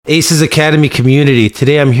Aces Academy community,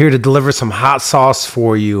 today I'm here to deliver some hot sauce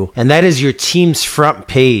for you, and that is your team's front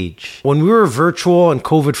page. When we were virtual and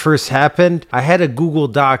COVID first happened, I had a Google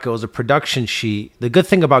Doc. It was a production sheet. The good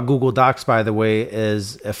thing about Google Docs, by the way,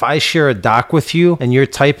 is if I share a doc with you and you're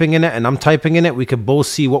typing in it and I'm typing in it, we could both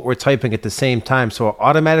see what we're typing at the same time. So it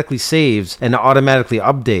automatically saves and it automatically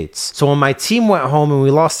updates. So when my team went home and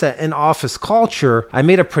we lost that in-office culture, I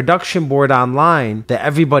made a production board online that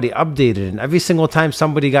everybody updated, and every single time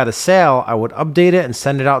somebody got a sale, I would update it and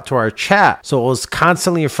send it out to our chat. So it was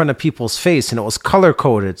constantly in front of people's face, and it was color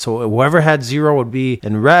coded. So whoever had 0 would be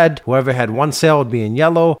in red, whoever had 1 sale would be in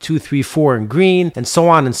yellow, 2, 3, 4 in green, and so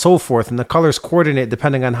on and so forth. And the colors coordinate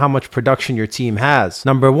depending on how much production your team has.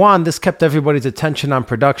 Number one, this kept everybody's attention on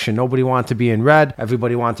production. Nobody wanted to be in red,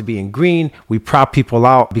 everybody wanted to be in green. We prop people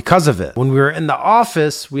out because of it. When we were in the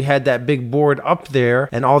office, we had that big board up there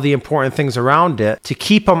and all the important things around it to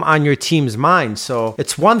keep them on your team's mind. So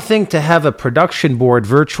it's one thing to have a production board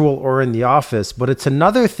virtual or in the office, but it's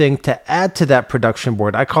another thing to add to that production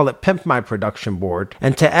board. I call it Pimp My Production Board,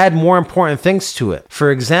 and to add more important things to it. For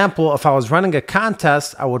example, if I was running a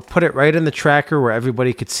contest, I would put it right in the tracker where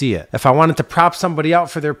everybody could see it. If I wanted to prop somebody out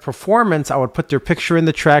for their performance, I would put their picture in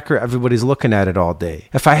the tracker. Everybody's looking at it all day.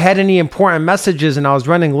 If I had any important messages and I was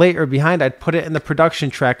running late or behind, I'd put it in the production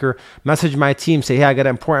tracker, message my team, say, hey, I got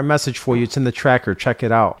an important message for you. It's in the tracker. Check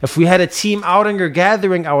it out. If we had a team outing or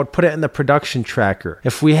gathering, I would put it in the production tracker.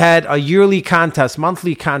 If we had a yearly contest,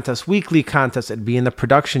 monthly contest, weekly contest, it'd be in the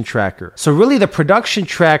production tracker. So really the production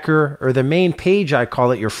tracker, or the main page, I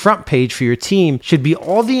call it, your front page for your team, should be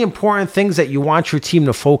all the important things that you want your team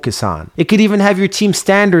to focus on. It could even have your team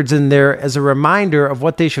standards in there as a reminder of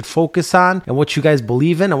what they should focus on and what you guys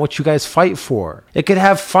believe in and what you guys fight for. It could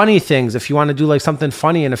have funny things if you want to do like something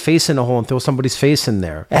funny and a face in a hole and throw somebody's face in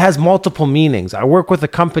there. It has multiple meanings. I work with a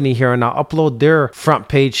company here and I'll upload their front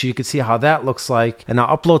page so you can see how that looks like, and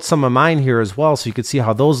I'll upload some of mine here as well so you can see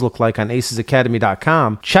how those look like on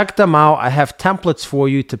acesacademy.com. Check them out. I have templates for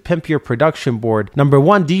you to pimp your production board. Number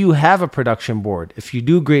one, do you have a production board? If you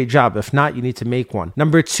do, great job. If not, you need to make one.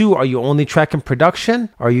 Number two, are you only tracking production?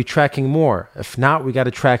 Or are you tracking more? If not, we got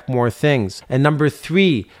to track more things. And number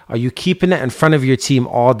three, are you keeping it in front of your team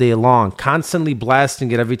all day long? Constantly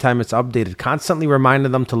blasting it every time it's updated. Constantly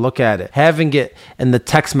reminding them to look at it. Having it in the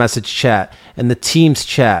text message chat, in the Teams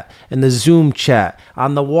chat, in the Zoom chat,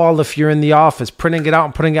 on the wall if you're in the office, printing it out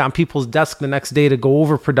and putting it on people's desk the next day to go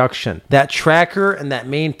over production. That tracker and that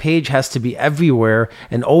main page has to be everywhere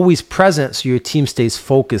and always present so your team stays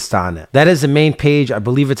focused on it. That is the main page. I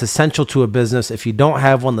believe it's essential to a business. If you don't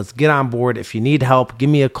have one, let's get on board. If you need help, give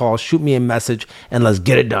me a call, shoot me a message, and let's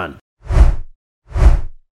get it done.